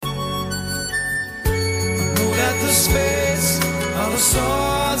the spades are the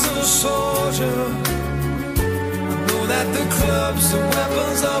swords of a soldier. I know that the clubs are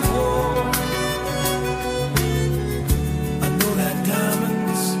weapons of war. I know that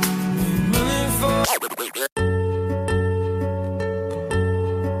diamonds mean money for.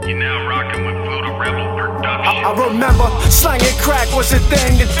 You're now rocking with Throught Rebel Production. I remember slanging crack was a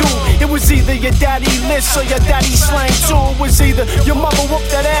thing to do. It was either your daddy list or your daddy slang too. It was either your mother whooped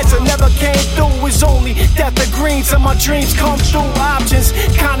that ass and never came through. It was only death or greens and my dreams come through. Options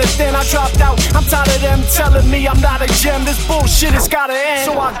kinda thin, I dropped out. I'm tired of them telling me I'm not a gem. This bullshit has gotta end.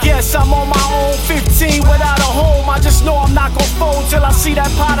 So I guess I'm on my own, 15 without a home. I just know I'm not gon' fold till I see that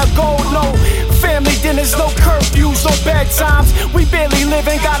pot of gold. No family dinners, no curfews, no bedtimes. We barely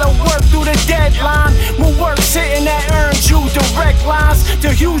living, gotta work through the deadline. More work's hitting that earned you direct lines to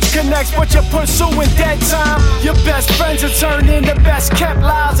huge connects, but you're pursuing dead time. Your best friends are turned into best kept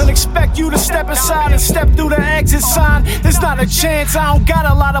lies and expect you to step aside and step through the exit sign. There's not a chance, I don't got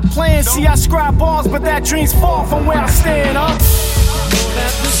a lot of plans. See, I scribe balls, but that dream's far from where I stand, huh? I know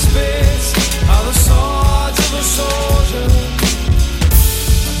that the spades are the swords of a soldier.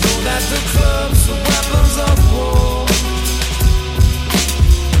 I know that the clubs are weapons of war.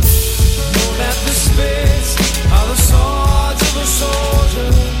 I know that the spades are the swords of a soldier.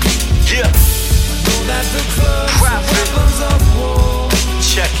 Yeah. I know that the clubs are weapons of war.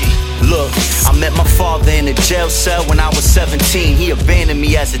 Check it. Look, I met my father in a jail cell when I was 17. He abandoned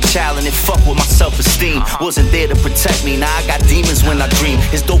me as a child and it fucked with my self-esteem. Wasn't there to protect me, now I got demons when I dream.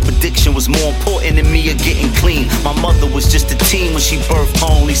 His dope addiction was more important than me of getting clean. My mother was just a teen when she birthed my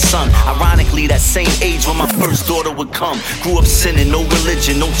only son. Ironically, that same age when my first daughter would come. Grew up sinning, no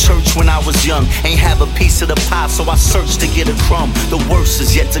religion, no church when I was young. Ain't have a piece of the pie, so I searched to get a crumb. The worst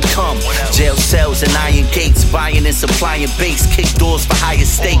is yet to come. Jail cells and iron gates, buying and supplying base, kick doors for higher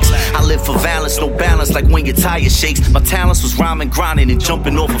stakes. I live for violence, no balance, like when your tire shakes. My talents was rhyming, grinding, and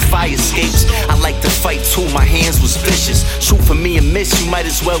jumping over fire escapes. I like to fight too, my hands was vicious. Shoot for me and miss, you might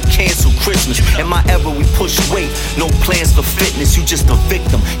as well cancel Christmas. In my era, we push weight, no plans for fitness. You just a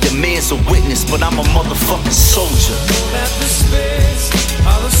victim, your man's a witness, but I'm a motherfucking soldier. I know that the spades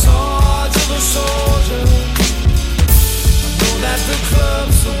are the swords of a soldier. I know that the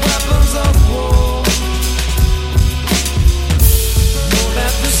clubs are weapons of war.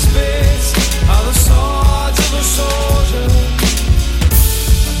 That the spades are the swords of a soldier.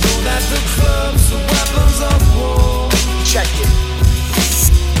 I know that the clubs are weapons of war. Check it.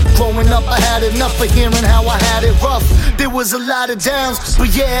 Growing up, I had enough of hearing how I had it rough. There was a lot of downs, but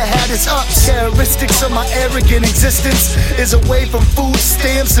yeah, it had its ups. Characteristics of my arrogant existence is away from food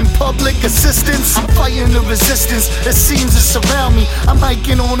stamps and public assistance. I'm fighting the resistance that seems to surround me. I'm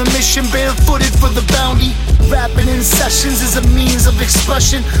hiking on a mission, barefooted for the bounty. Rapping in sessions is a means of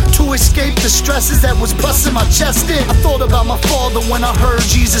expression to escape the stresses that was busting my chest in. I thought about my father when I heard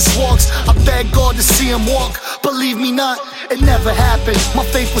Jesus walks. I begged God to see him walk. Believe me not, it never happened. My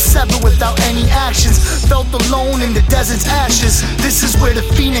faith was severed without any actions. Felt alone in the desert's ashes. This is where the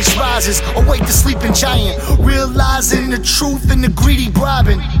phoenix rises. Awake the sleeping giant, realizing the truth and the greedy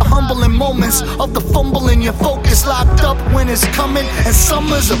bribing. Humbling moments of the fumbling, your focus locked up when it's coming and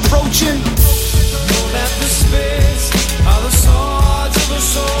summer's approaching. I know that the spades are the swords